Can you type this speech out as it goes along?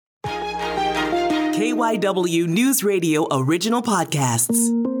KYW News Radio original podcasts.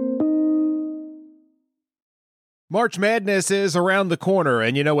 March Madness is around the corner,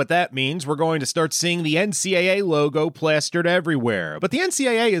 and you know what that means. We're going to start seeing the NCAA logo plastered everywhere. But the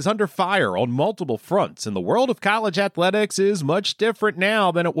NCAA is under fire on multiple fronts, and the world of college athletics is much different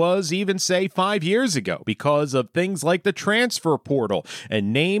now than it was even, say, 5 years ago because of things like the transfer portal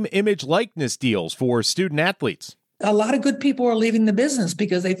and name, image, likeness deals for student athletes. A lot of good people are leaving the business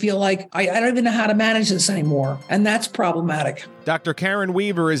because they feel like, I don't even know how to manage this anymore. And that's problematic. Dr. Karen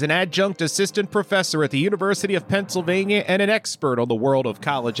Weaver is an adjunct assistant professor at the University of Pennsylvania and an expert on the world of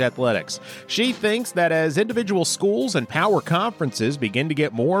college athletics. She thinks that as individual schools and power conferences begin to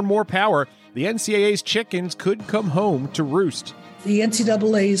get more and more power, the NCAA's chickens could come home to roost. The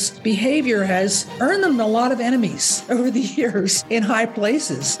NCAA's behavior has earned them a lot of enemies over the years in high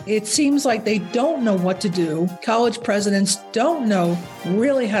places. It seems like they don't know what to do. College presidents don't know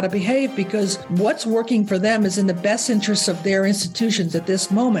really how to behave because what's working for them is in the best interests of their institutions at this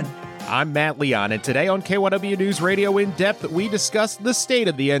moment. I'm Matt Leon, and today on KYW News Radio In Depth, we discuss the state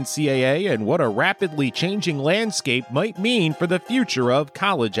of the NCAA and what a rapidly changing landscape might mean for the future of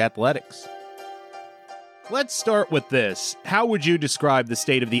college athletics. Let's start with this. How would you describe the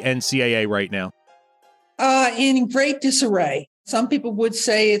state of the NCAA right now? In great disarray. Some people would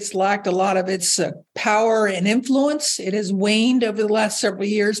say it's lacked a lot of its power and influence. It has waned over the last several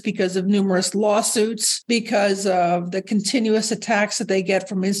years because of numerous lawsuits, because of the continuous attacks that they get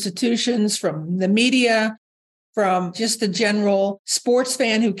from institutions, from the media, from just the general sports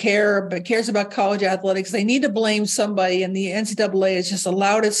fan who cares about college athletics. They need to blame somebody, and the NCAA has just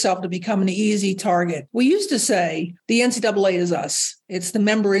allowed itself to become an easy target. We used to say the NCAA is us. It's the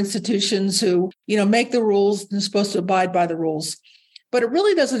member institutions who, make the rules and are supposed to abide by the rules. But it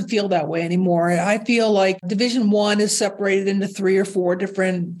really doesn't feel that way anymore. I feel like Division I is separated into 3 or 4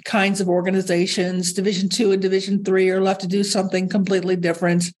 different kinds of organizations. Division II and Division III are left to do something completely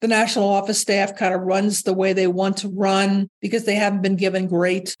different. The national office staff kind of runs the way they want to run because they haven't been given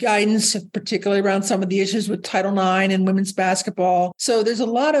great guidance, particularly around some of the issues with Title IX and women's basketball. So there's a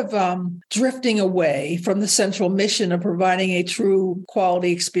lot of drifting away from the central mission of providing a true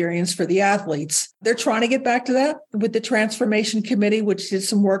quality experience for the athletes. They're trying to get back to that with the Transformation Committee, which did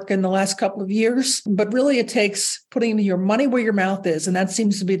some work in the last couple of years. But really, it takes putting your money where your mouth is. And that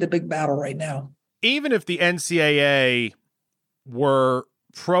seems to be the big battle right now. Even if the NCAA were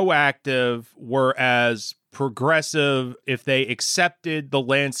proactive, were as progressive, if they accepted the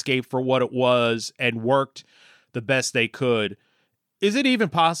landscape for what it was and worked the best they could, is it even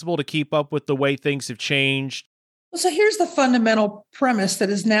possible to keep up with the way things have changed? So here's the fundamental premise that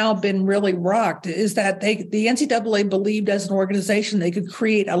has now been really rocked, is that the NCAA believed as an organization they could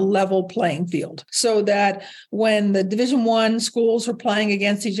create a level playing field so that when the Division I schools were playing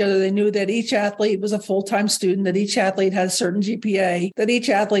against each other, they knew that each athlete was a full-time student, that each athlete had a certain GPA, that each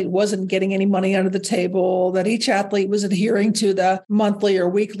athlete wasn't getting any money under the table, that each athlete was adhering to the monthly or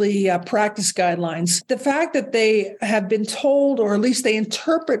weekly practice guidelines. The fact that they have been told, or at least they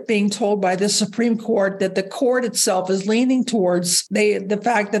interpret being told by the Supreme Court, that the court itself is leaning towards the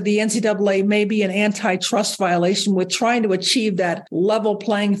fact that the NCAA may be an antitrust violation with trying to achieve that level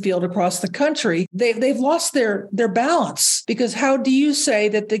playing field across the country. They've lost their balance, because how do you say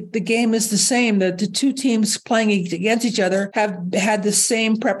that the game is the same, that the two teams playing against each other have had the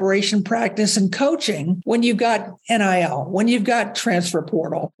same preparation, practice, and coaching when you've got NIL, when you've got transfer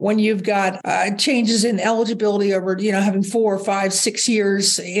portal, when you've got changes in eligibility over, having 4 or 5, 6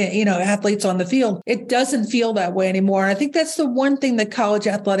 years, athletes on the field. It doesn't feel that way anymore. And I think that's the one thing that college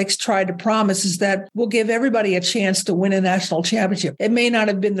athletics tried to promise, is that we'll give everybody a chance to win a national championship. It may not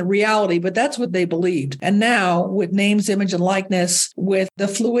have been the reality, but that's what they believed. And now with names, image, and likeness, with the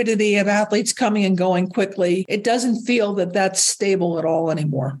fluidity of athletes coming and going quickly, it doesn't feel that that's stable at all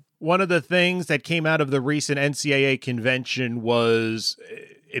anymore. One of the things that came out of the recent NCAA convention was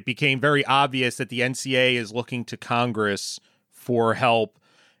it became very obvious that the NCAA is looking to Congress for help.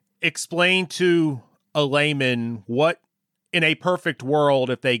 Explain to a layman what, in a perfect world,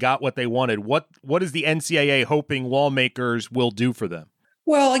 if they got what they wanted, what is the NCAA hoping lawmakers will do for them?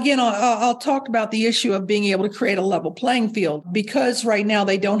 Well, again, I'll talk about the issue of being able to create a level playing field, because right now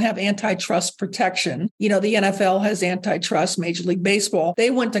they don't have antitrust protection. The NFL has antitrust, Major League Baseball. They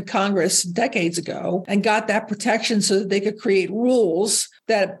went to Congress decades ago and got that protection so that they could create rules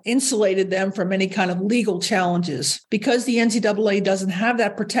that insulated them from any kind of legal challenges. Because the NCAA doesn't have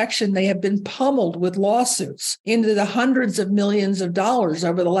that protection, they have been pummeled with lawsuits into the hundreds of millions of dollars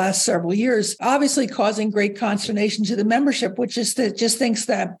over the last several years, obviously causing great consternation to the membership, which is to just think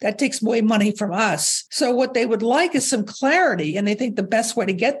thinks that takes away money from us. So what they would like is some clarity. And they think the best way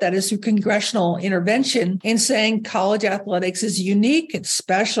to get that is through congressional intervention in saying college athletics is unique, it's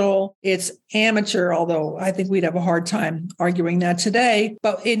special, it's amateur, although I think we'd have a hard time arguing that today.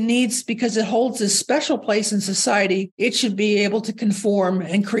 But it needs, because it holds this special place in society, it should be able to conform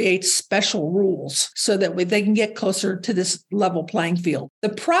and create special rules so that they can get closer to this level playing field. The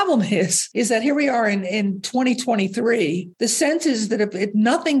problem is that here we are in 2023. The sense is that if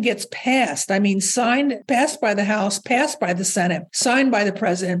nothing gets passed, I mean, passed by the House, passed by the Senate, signed by the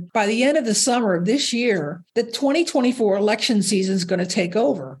president, by the end of the summer of this year, the 2024 election season is going to take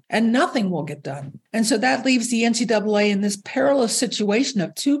over and nothing will get done. And so that leaves the NCAA in this perilous situation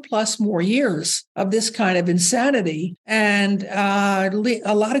of 2+ more years of this kind of insanity. And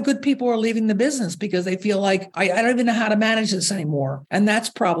a lot of good people are leaving the business because they feel like, I don't even know how to manage this anymore. And that's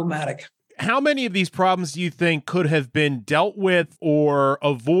problematic. How many of these problems do you think could have been dealt with or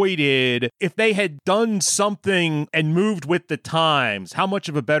avoided if they had done something and moved with the times? How much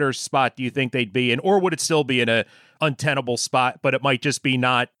of a better spot do you think they'd be in? Or would it still be in a untenable spot, but it might just be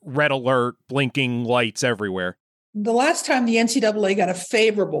not red alert, blinking lights everywhere? The last time the NCAA got a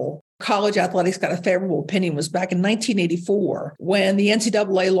favorable college athletics got a favorable opinion was back in 1984 when the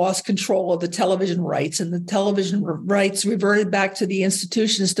NCAA lost control of the television rights, and the television rights reverted back to the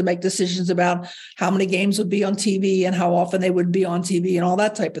institutions to make decisions about how many games would be on TV and how often they would be on TV and all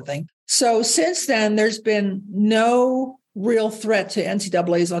that type of thing. So since then, there's been no real threat to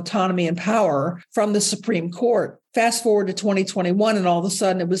NCAA's autonomy and power from the Supreme Court. Fast forward to 2021, and all of a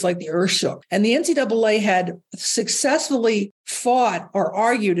sudden it was like the earth shook. And the NCAA had successfully fought or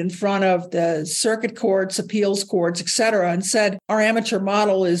argued in front of the circuit courts, appeals courts, et cetera, and said, our amateur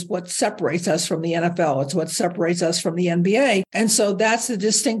model is what separates us from the NFL. It's what separates us from the NBA. And so that's the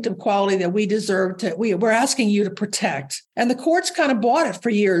distinctive quality that we deserve to, we're asking you to protect. And the courts kind of bought it for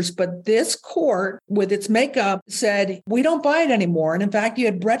years, but this court with its makeup said, we don't buy it anymore. And in fact, you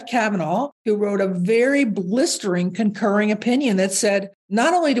had Brett Kavanaugh, who wrote a very blistering concurring opinion that said,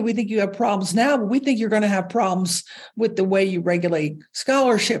 not only do we think you have problems now, but we think you're going to have problems with the way you regulate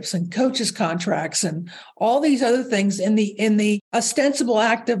scholarships and coaches' contracts and all these other things in the ostensible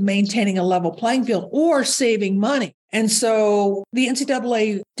act of maintaining a level playing field or saving money. And so the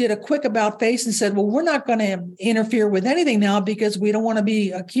NCAA did a quick about face and said, well, we're not going to interfere with anything now because we don't want to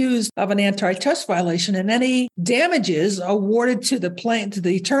be accused of an antitrust violation. And any damages awarded to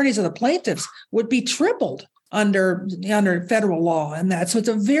the attorneys of the plaintiffs would be tripled under federal law and that. So it's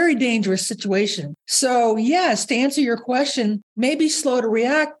a very dangerous situation. So yes, to answer your question, maybe slow to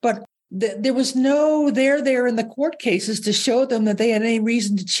react, but there was no there in the court cases to show them that they had any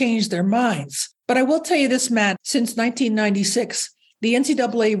reason to change their minds. But I will tell you this, Matt, since 1996, the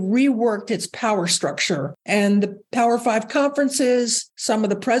NCAA reworked its power structure, and the Power 5 conferences, some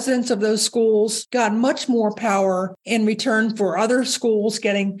of the presidents of those schools got much more power in return for other schools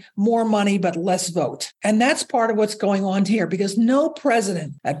getting more money but less vote. And that's part of what's going on here, because no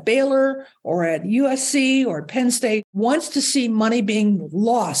president at Baylor or at USC or at Penn State wants to see money being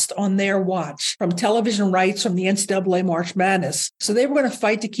lost on their watch from television rights from the NCAA March Madness. So they were going to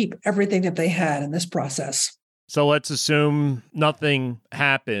fight to keep everything that they had in this process. So let's assume nothing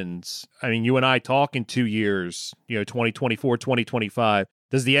happens. I mean, you and I talk in 2 years, 2024, 2025.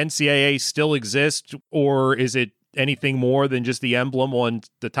 Does the NCAA still exist, or is it anything more than just the emblem on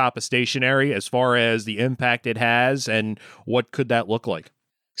the top of stationery as far as the impact it has, and what could that look like?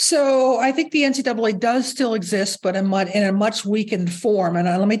 So I think the NCAA does still exist, but in a much weakened form. And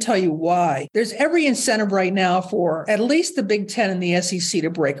let me tell you why. There's every incentive right now for at least the Big Ten and the SEC to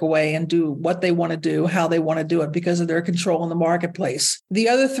break away and do what they want to do, how they want to do it, because of their control in the marketplace. The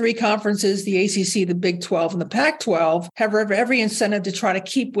other three conferences, the ACC, the Big 12, and the Pac-12, have every incentive to try to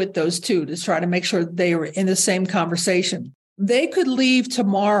keep with those two, to try to make sure they are in the same conversation. They could leave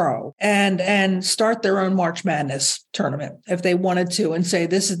tomorrow and start their own March Madness tournament if they wanted to, and say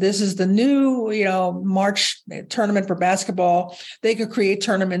this is the new March tournament for basketball. They could create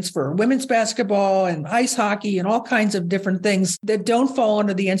tournaments for women's basketball and ice hockey and all kinds of different things that don't fall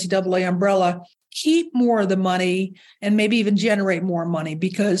under the NCAA umbrella. Keep more of the money and maybe even generate more money,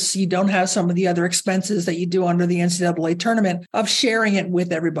 because you don't have some of the other expenses that you do under the NCAA tournament of sharing it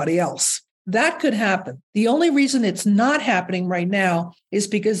with everybody else. That could happen. The only reason it's not happening right now is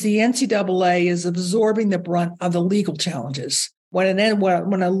because the NCAA is absorbing the brunt of the legal challenges. When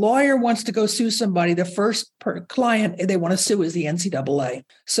a lawyer wants to go sue somebody, the first client they want to sue is the NCAA.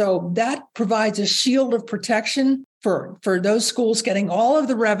 So that provides a shield of protection for those schools getting all of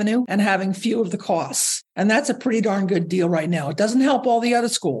the revenue and having few of the costs. And that's a pretty darn good deal right now. It doesn't help all the other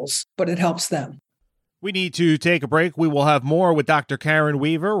schools, but it helps them. We need to take a break. We will have more with Dr. Karen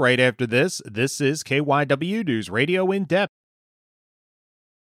Weaver right after this. This is KYW News Radio In Depth.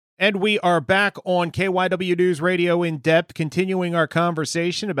 And we are back on KYW News Radio In Depth, continuing our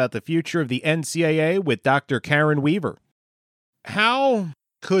conversation about the future of the NCAA with Dr. Karen Weaver. How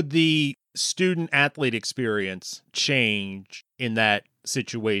could the student-athlete experience change in that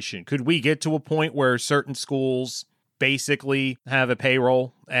situation? Could we get to a point where certain schools basically have a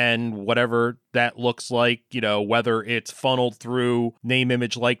payroll and whatever that looks like, whether it's funneled through name,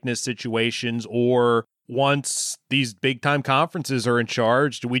 image, likeness situations, or once these big time conferences are in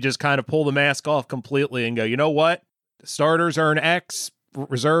charge, do we just kind of pull the mask off completely and go, you know what? Starters earn X,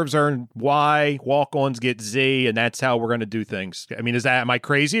 reserves earn Y, walk-ons get Z, and that's how we're going to do things. I mean, am I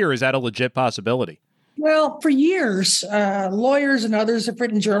crazy, or is that a legit possibility? Well, for years, lawyers and others have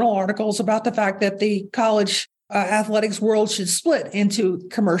written journal articles about the fact that the college athletics world should split into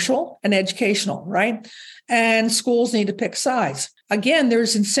commercial and educational, right? And schools need to pick sides. Again,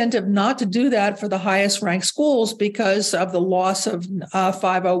 there's incentive not to do that for the highest ranked schools because of the loss of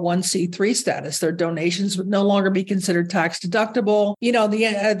 501c3 status. Their donations would no longer be considered tax deductible. The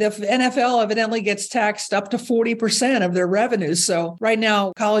NFL evidently gets taxed up to 40% of their revenues. So right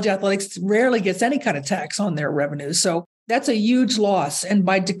now, college athletics rarely gets any kind of tax on their revenues. So that's a huge loss. And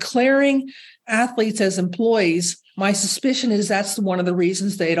by declaring athletes as employees, my suspicion is that's one of the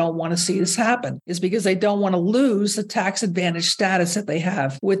reasons they don't want to see this happen, is because they don't want to lose the tax advantage status that they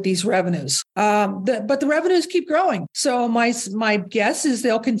have with these revenues. But the revenues keep growing. So my guess is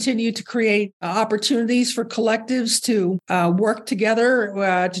they'll continue to create opportunities for collectives to work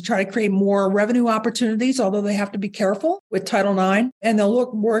together to try to create more revenue opportunities, although they have to be careful with Title IX. And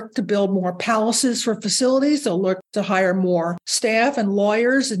they'll work to build more palaces for facilities. They'll look to hire more staff and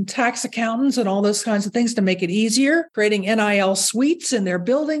lawyers and tax accountants and all those kinds of things to make it easier, creating NIL suites in their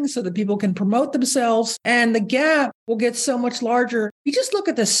buildings so that people can promote themselves. And the gap will get so much larger. You just look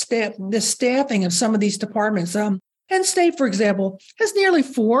at the staffing of some of these departments. Penn State, for example, has nearly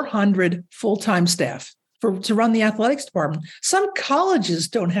 400 full-time staff to run the athletics department. Some colleges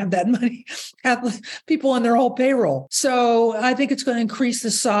don't have that many people on their whole payroll. So I think it's going to increase the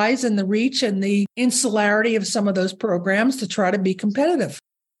size and the reach and the insularity of some of those programs to try to be competitive.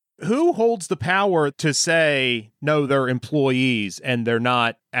 Who holds the power to say, no, they're employees and they're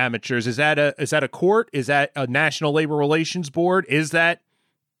not amateurs? Is that a court? Is that a National Labor Relations Board? Is that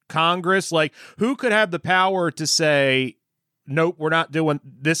Congress? Like, who could have the power to say, nope, we're not doing,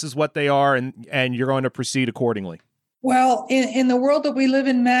 this is what they are, and you're going to proceed accordingly? Well, in the world that we live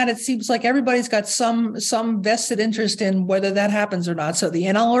in, Matt, it seems like everybody's got some vested interest in whether that happens or not. So the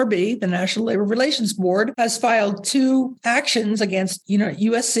NLRB, the National Labor Relations Board, has filed 2 actions against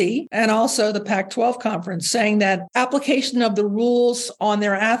USC and also the Pac-12 conference, saying that application of the rules on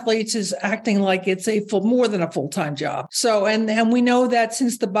their athletes is acting like it's more than a full-time job. So and we know that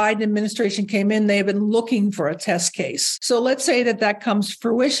since the Biden administration came in, they've been looking for a test case. So let's say that comes to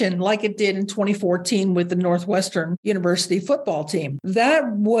fruition, like it did in 2014 with the Northwestern University football team. That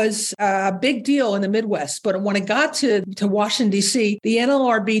was a big deal in the Midwest. But when it got to Washington, D.C., the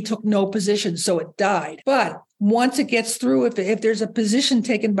NLRB took no position, so it died. But once it gets through, if there's a position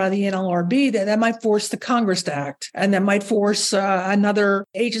taken by the NLRB, that might force the Congress to act, and that might force another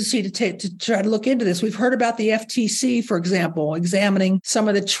agency to try to look into this. We've heard about the FTC, for example, examining some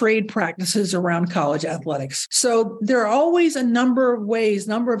of the trade practices around college athletics. So there are always a number of ways,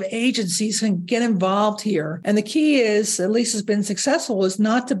 number of agencies can get involved here. And the key is, at least has been successful, is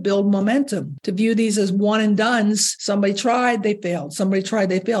not to build momentum, to view these as one and dones. Somebody tried, they failed. Somebody tried,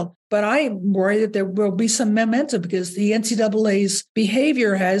 they failed. But I'm worried that there will be some momentum because the NCAA's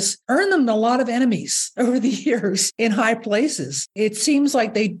behavior has earned them a lot of enemies over the years in high places. It seems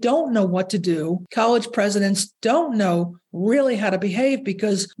like they don't know what to do. College presidents don't know really how to behave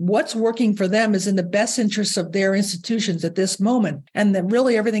because what's working for them is in the best interests of their institutions at this moment. And then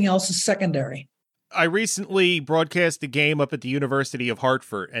really everything else is secondary. I recently broadcast a game up at the University of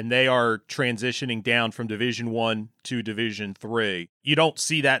Hartford, and they are transitioning down from Division I to Division III. You don't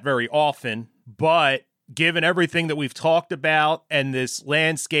see that very often, but given everything that we've talked about and this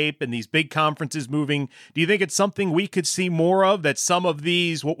landscape and these big conferences moving, do you think it's something we could see more of, that some of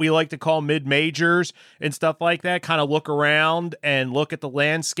these, what we like to call mid-majors and stuff like that, kind of look around and look at the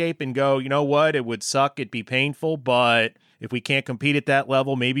landscape and go, you know what, it would suck, it'd be painful, but if we can't compete at that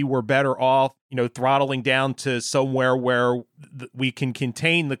level, maybe we're better off, throttling down to somewhere where we can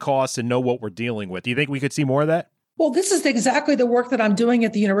contain the costs and know what we're dealing with. Do you think we could see more of that? Well, this is exactly the work that I'm doing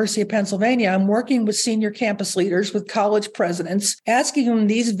at the University of Pennsylvania. I'm working with senior campus leaders, with college presidents, asking them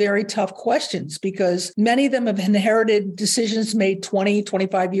these very tough questions because many of them have inherited decisions made 20,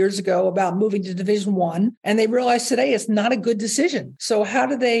 25 years ago about moving to Division I, and they realize today it's not a good decision. So how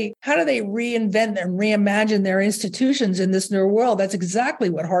do they reinvent and reimagine their institutions in this new world? That's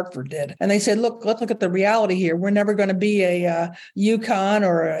exactly what Hartford did. And they said, look, let's look at the reality here. We're never going to be a UConn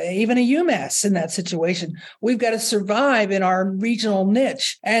or even a UMass in that situation. We've got to survive in our regional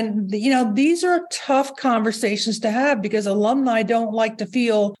niche. And, these are tough conversations to have because alumni don't like to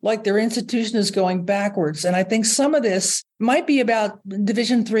feel like their institution is going backwards. And I think some of this might be about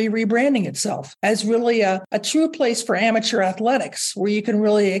Division III rebranding itself as really a true place for amateur athletics, where you can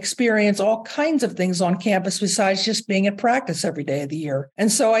really experience all kinds of things on campus besides just being at practice every day of the year.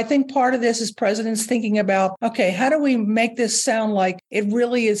 And so I think part of this is presidents thinking about, okay, how do we make this sound like it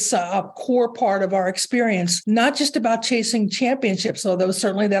really is a core part of our experience, not just about chasing championships, although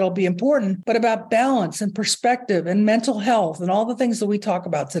certainly that'll be important, but about balance and perspective and mental health and all the things that we talk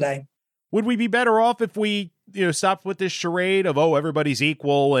about today. Would we be better off if we stopped with this charade of, everybody's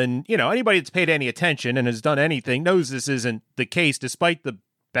equal, and, anybody that's paid any attention and has done anything knows this isn't the case, despite the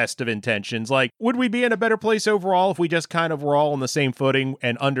best of intentions? Like, would we be in a better place overall if we just kind of were all on the same footing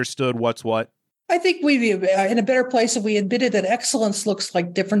and understood what's what? I think we'd be in a better place if we admitted that excellence looks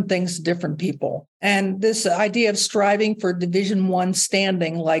like different things to different people. And this idea of striving for Division I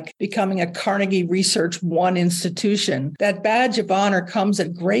standing, like becoming a Carnegie Research I institution, that badge of honor comes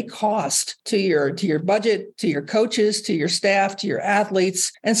at great cost to your budget, to your coaches, to your staff, to your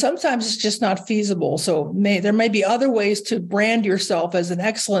athletes. And sometimes it's just not feasible. So there may be other ways to brand yourself as an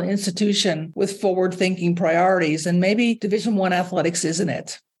excellent institution with forward-thinking priorities. And maybe Division I athletics isn't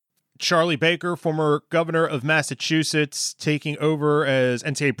it. Charlie Baker, former governor of Massachusetts, taking over as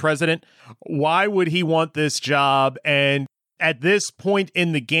NCAA president. Why would he want this job? And at this point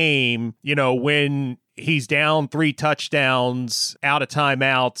in the game, when he's down 3 touchdowns, out of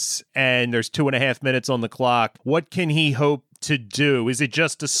timeouts, and there's 2.5 minutes on the clock, what can he hope to do? Is it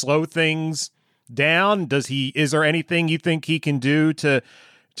just to slow things down? Is there anything you think he can do to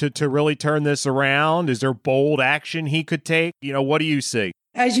really turn this around? Is there bold action he could take? What do you see?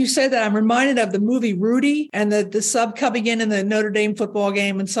 As you said that, I'm reminded of the movie Rudy and the sub coming in the Notre Dame football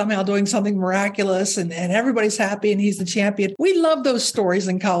game and somehow doing something miraculous and everybody's happy and he's the champion. We love those stories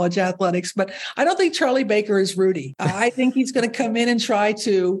in college athletics, but I don't think Charlie Baker is Rudy. I think he's going to come in and try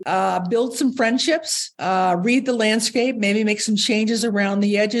to build some friendships, read the landscape, maybe make some changes around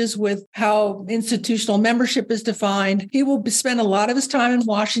the edges with how institutional membership is defined. He will spend a lot of his time in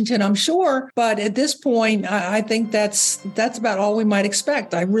Washington, I'm sure, but at this point, I think that's about all we might expect.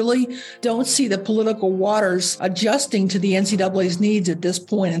 I really don't see the political waters adjusting to the NCAA's needs at this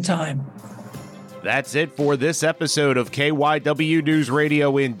point in time. That's it for this episode of KYW News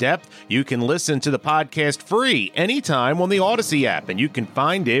Radio In Depth. You can listen to the podcast free anytime on the Odyssey app, and you can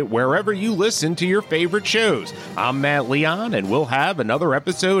find it wherever you listen to your favorite shows. I'm Matt Leon, and we'll have another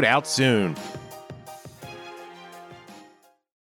episode out soon.